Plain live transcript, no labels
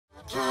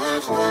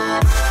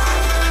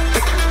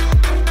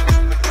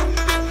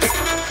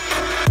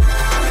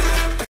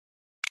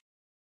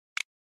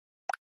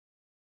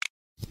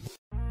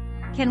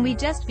Can we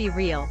just be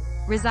real?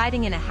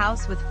 Residing in a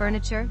house with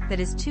furniture that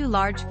is too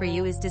large for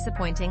you is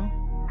disappointing.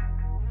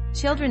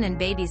 Children and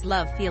babies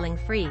love feeling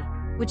free,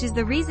 which is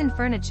the reason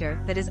furniture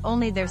that is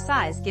only their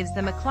size gives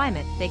them a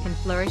climate they can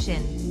flourish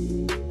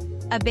in.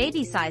 A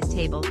baby-sized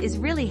table is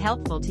really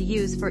helpful to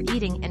use for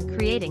eating and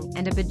creating,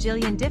 and a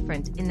bajillion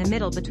different in the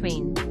middle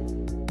between.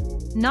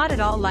 Not at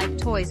all like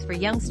toys for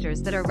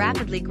youngsters that are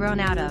rapidly grown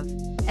out of.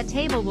 A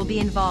table will be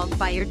involved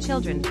by your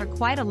children for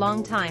quite a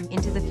long time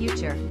into the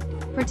future,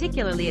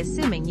 particularly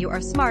assuming you are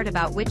smart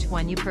about which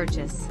one you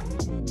purchase.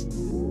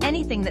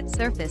 Anything that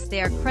surface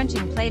they are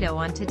crunching Play-Doh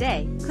on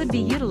today could be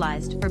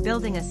utilized for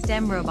building a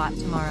STEM robot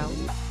tomorrow.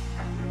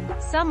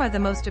 Some are the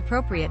most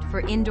appropriate for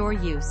indoor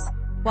use,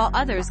 while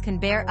others can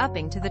bear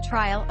upping to the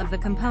trial of the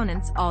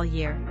components all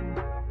year.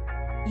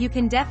 You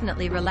can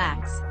definitely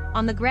relax.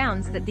 On the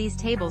grounds that these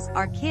tables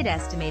are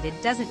kid-estimated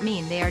doesn't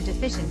mean they are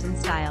deficient in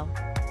style.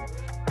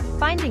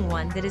 Finding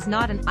one that is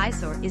not an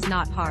eyesore is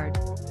not hard.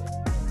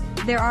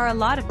 There are a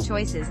lot of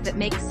choices that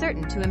make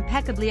certain to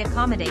impeccably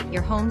accommodate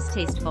your home's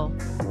tasteful.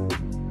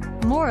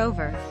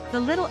 Moreover, the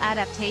little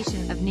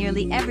adaptation of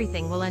nearly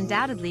everything will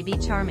undoubtedly be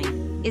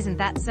charming, isn't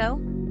that so?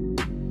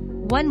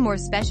 One more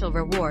special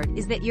reward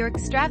is that your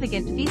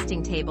extravagant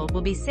feasting table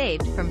will be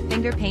saved from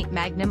finger paint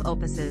magnum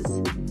opuses.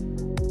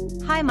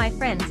 Hi my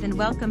friends and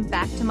welcome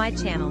back to my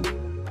channel.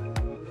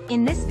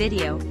 In this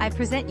video, I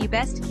present you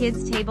best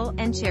kids table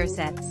and chair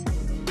sets.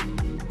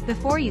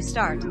 Before you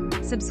start,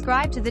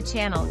 subscribe to the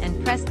channel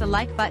and press the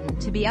like button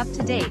to be up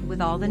to date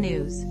with all the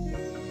news.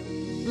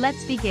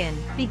 Let's begin.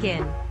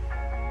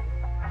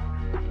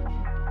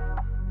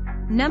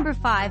 Number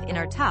 5 in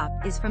our top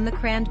is from the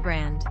KRAND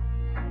brand.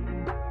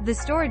 The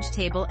storage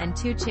table and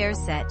 2 chairs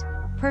set,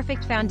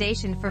 perfect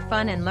foundation for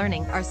fun and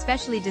learning, are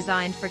specially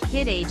designed for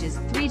kid ages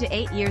 3 to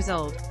 8 years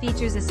old,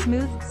 features a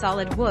smooth,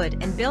 solid wood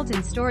and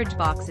built-in storage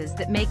boxes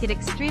that make it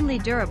extremely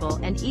durable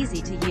and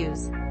easy to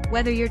use.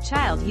 Whether your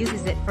child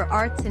uses it for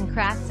arts and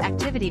crafts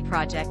activity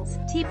projects,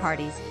 tea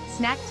parties,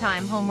 snack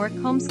time, homework,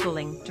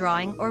 homeschooling,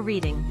 drawing, or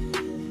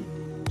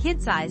reading.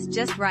 Kid size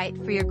just right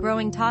for your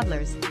growing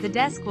toddlers, the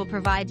desk will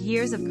provide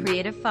years of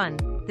creative fun.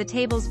 The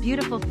table's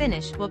beautiful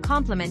finish will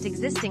complement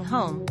existing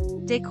home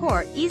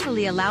decor,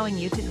 easily allowing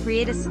you to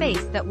create a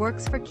space that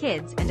works for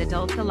kids and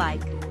adults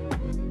alike.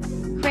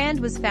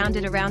 KRAND was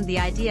founded around the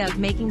idea of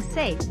making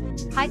safe,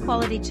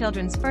 high-quality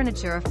children's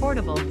furniture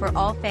affordable for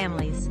all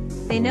families.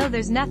 They know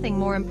there's nothing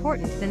more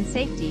important than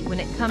safety when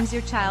it comes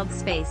your child's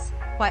space,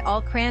 why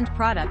all KRAND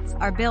products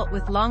are built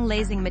with long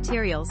lazing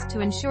materials to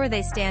ensure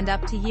they stand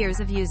up to years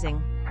of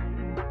using.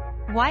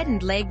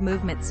 Widened leg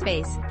movement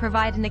space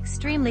provide an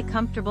extremely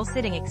comfortable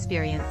sitting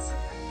experience.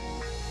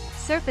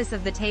 Surface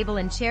of the table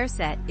and chair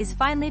set is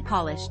finely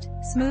polished,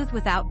 smooth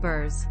without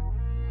burrs.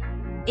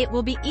 It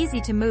will be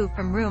easy to move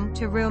from room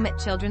to room at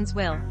children's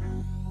will.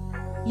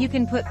 You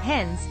can put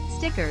pens,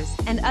 stickers,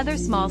 and other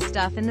small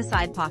stuff in the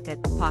side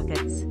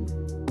pockets.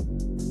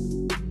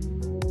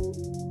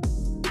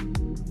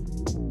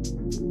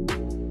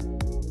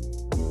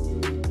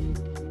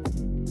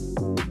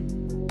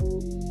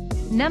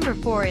 Number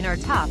 4 in our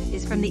top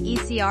is from the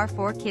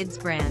ECR4 Kids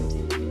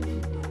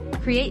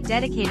brand. Create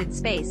dedicated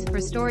space for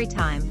story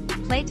time,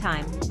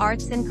 playtime,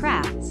 arts and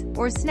crafts,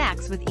 or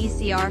snacks with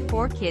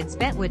ECR4 Kids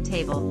Bentwood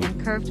table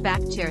and curved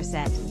back chair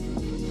set.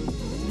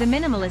 The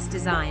minimalist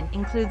design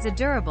includes a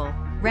durable,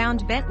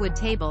 round Bentwood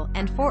table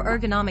and 4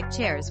 ergonomic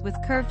chairs with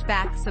curved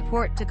back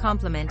support to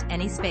complement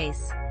any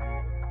space.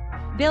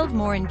 Build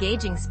more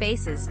engaging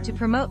spaces to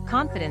promote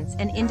confidence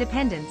and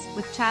independence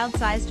with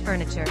child-sized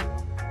furniture.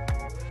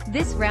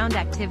 This round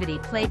activity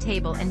play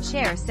table and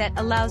chair set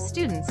allows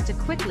students to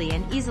quickly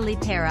and easily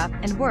pair up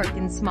and work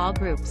in small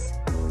groups.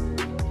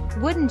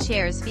 Wooden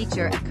chairs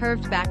feature a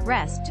curved back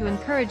rest to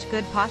encourage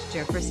good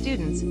posture for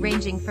students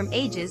ranging from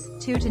ages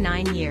 2 to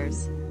 9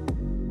 years.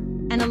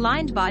 An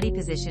aligned body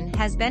position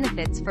has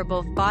benefits for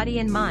both body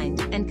and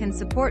mind and can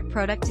support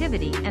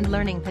productivity and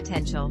learning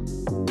potential.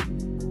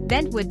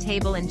 Bentwood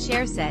table and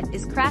chair set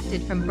is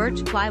crafted from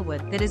birch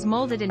plywood that is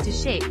molded into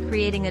shape,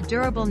 creating a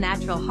durable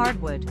natural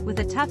hardwood with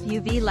a tough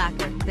UV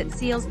lacquer that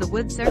seals the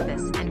wood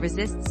surface and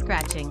resists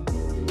scratching.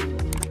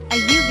 A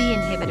UV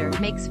inhibitor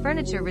makes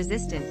furniture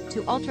resistant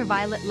to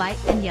ultraviolet light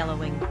and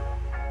yellowing.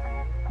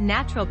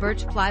 Natural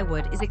birch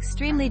plywood is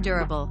extremely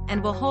durable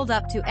and will hold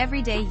up to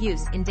everyday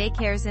use in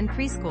daycares and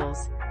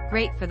preschools,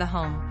 great for the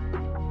home.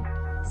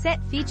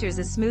 Set features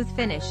a smooth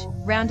finish,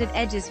 rounded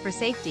edges for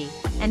safety,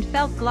 and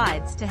felt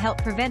glides to help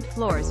prevent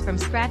floors from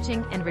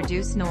scratching and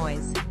reduce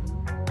noise.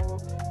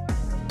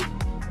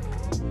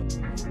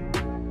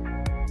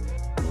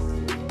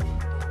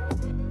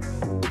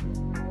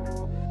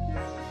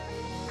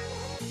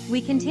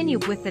 We continue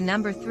with the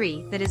number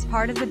 3 that is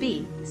part of the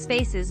B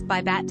Spaces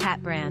by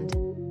Battat brand.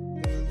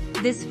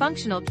 This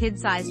functional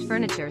kid-sized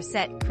furniture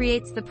set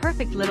creates the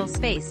perfect little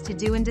space to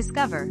do and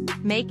discover,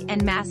 make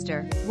and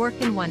master, work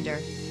and wonder.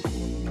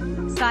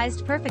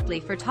 Sized perfectly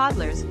for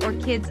toddlers or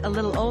kids a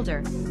little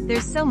older,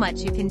 there's so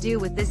much you can do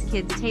with this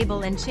kid's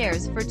table and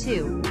chairs for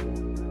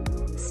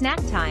 2. Snack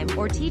time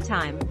or tea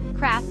time,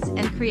 crafts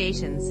and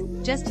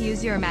creations, just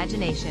use your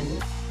imagination.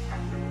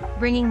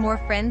 Bringing more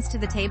friends to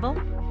the table?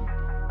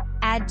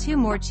 Add 2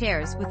 more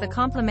chairs with the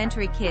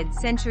complimentary Kids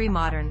Century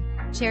Modern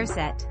chair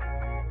set.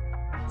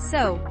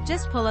 So,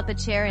 just pull up a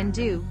chair and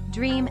do,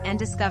 dream and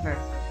discover.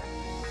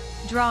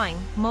 Drawing,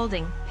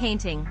 molding,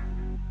 painting.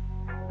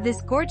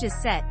 This gorgeous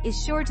set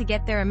is sure to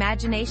get their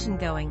imagination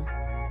going.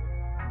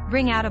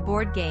 Bring out a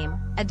board game,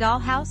 a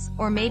dollhouse,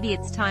 or maybe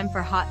it's time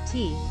for hot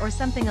tea or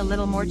something a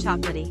little more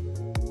chocolatey.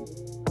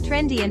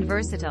 Trendy and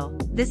versatile,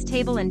 this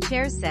table and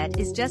chairs set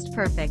is just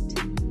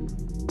perfect.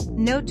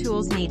 No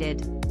tools needed.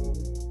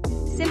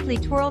 Simply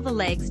twirl the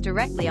legs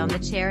directly on the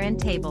chair and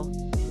table.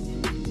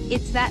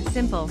 It's that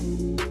simple.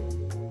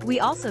 We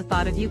also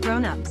thought of you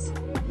grown-ups.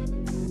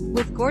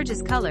 With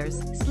gorgeous colors,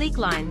 sleek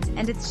lines,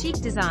 and its chic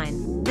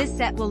design, this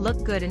set will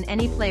look good in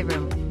any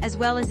playroom, as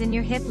well as in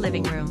your hip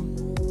living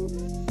room.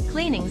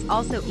 Cleaning's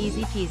also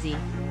easy peasy.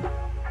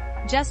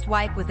 Just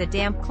wipe with a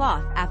damp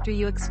cloth after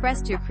you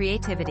expressed your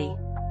creativity.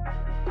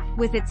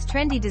 With its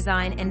trendy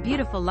design and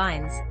beautiful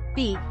lines,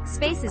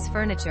 Space's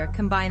furniture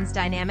combines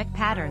dynamic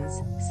patterns,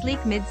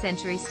 sleek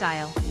mid-century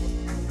style.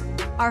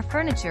 Our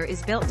furniture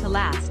is built to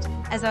last,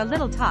 as our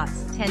little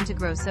tots tend to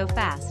grow so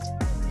fast.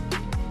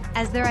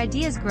 As their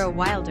ideas grow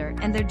wilder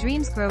and their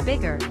dreams grow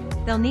bigger,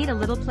 they'll need a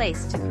little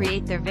place to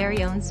create their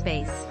very own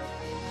space.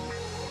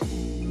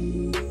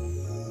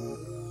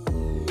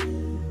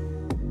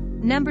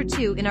 Number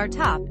 2 in our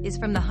top is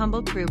from the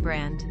Humble Crew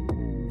brand.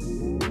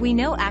 We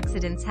know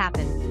accidents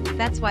happen,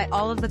 that's why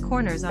all of the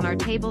corners on our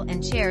table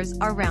and chairs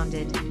are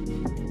rounded.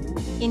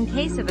 In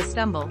case of a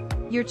stumble,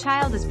 your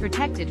child is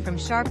protected from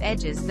sharp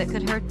edges that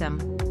could hurt them.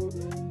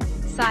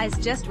 Size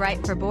just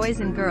right for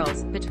boys and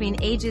girls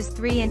between ages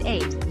 3 and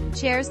 8,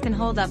 chairs can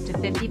hold up to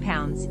 50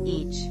 pounds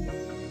each.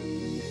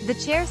 The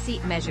chair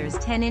seat measures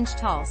 10-inch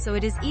tall, so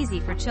it is easy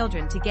for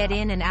children to get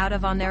in and out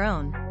of on their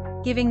own,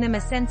 giving them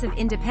a sense of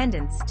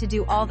independence to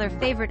do all their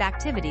favorite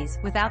activities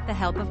without the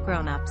help of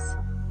grown-ups.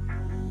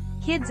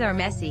 Kids are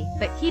messy,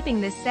 but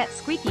keeping this set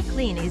squeaky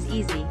clean is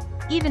easy,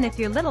 even if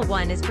your little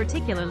one is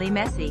particularly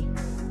messy.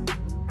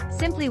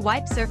 Simply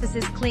wipe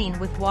surfaces clean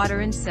with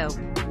water and soap.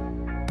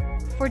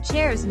 For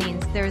chairs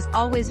means there is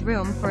always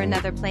room for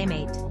another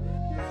playmate.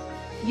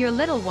 Your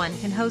little one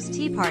can host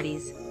tea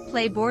parties,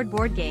 play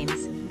board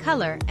games,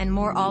 color, and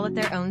more, all at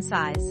their own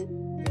size.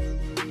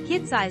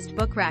 Kid-sized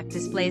book rack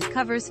displays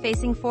covers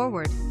facing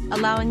forward,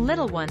 allowing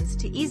little ones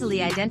to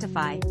easily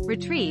identify,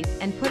 retrieve,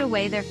 and put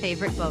away their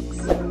favorite books.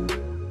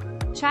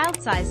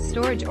 Child-sized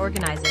storage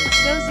organizer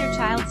stows your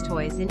child's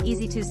toys in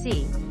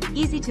easy-to-see,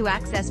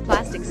 easy-to-access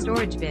plastic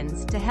storage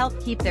bins to help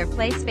keep their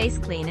play space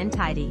clean and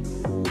tidy.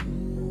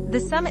 The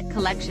Summit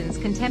Collection's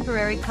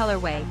contemporary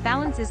colorway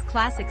balances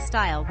classic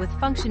style with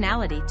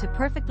functionality to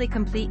perfectly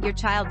complete your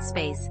child's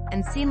space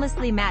and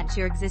seamlessly match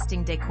your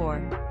existing decor.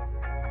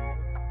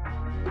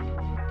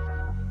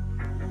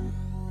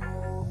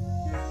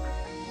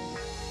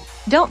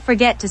 Don't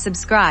forget to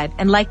subscribe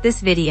and like this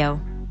video.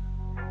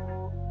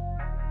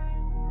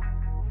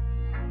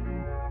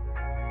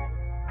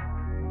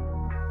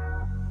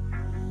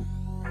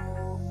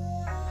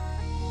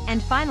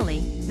 And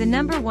finally, the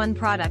number 1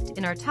 product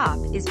in our top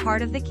is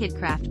part of the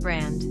KidKraft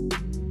brand.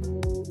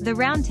 The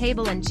round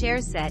table and chair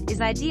set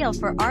is ideal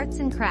for arts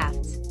and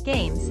crafts,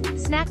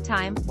 games, snack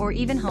time, or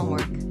even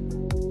homework.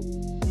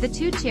 The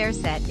 2-chair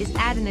set is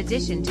an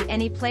addition to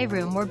any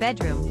playroom or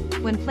bedroom.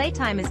 When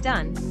playtime is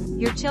done,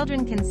 your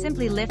children can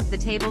simply lift the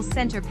table's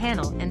center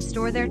panel and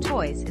store their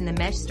toys in the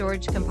mesh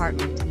storage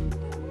compartment.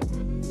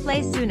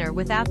 Play sooner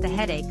without the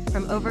headache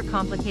from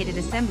overcomplicated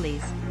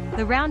assemblies.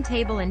 The round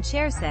table and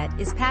chair set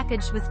is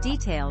packaged with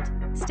detailed,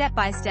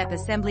 step-by-step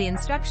assembly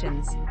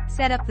instructions.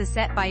 Set up the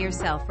set by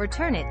yourself or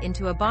turn it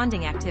into a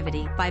bonding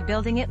activity by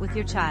building it with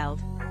your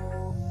child.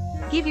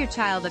 Give your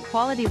child a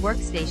quality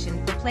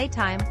workstation for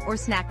playtime or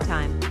snack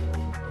time.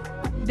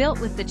 Built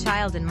with the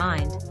child in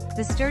mind,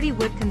 the sturdy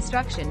wood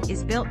construction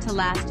is built to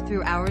last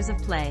through hours of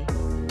play.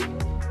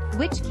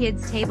 Which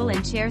kids' table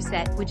and chair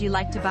set would you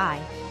like to buy?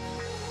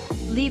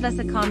 Leave us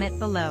a comment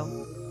below.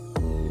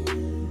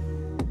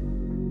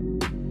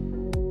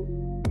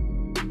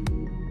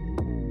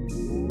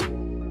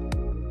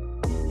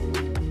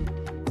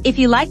 If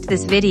you liked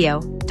this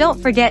video,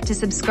 don't forget to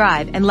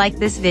subscribe and like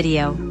this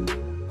video.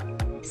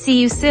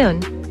 See you soon.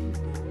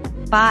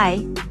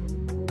 Bye.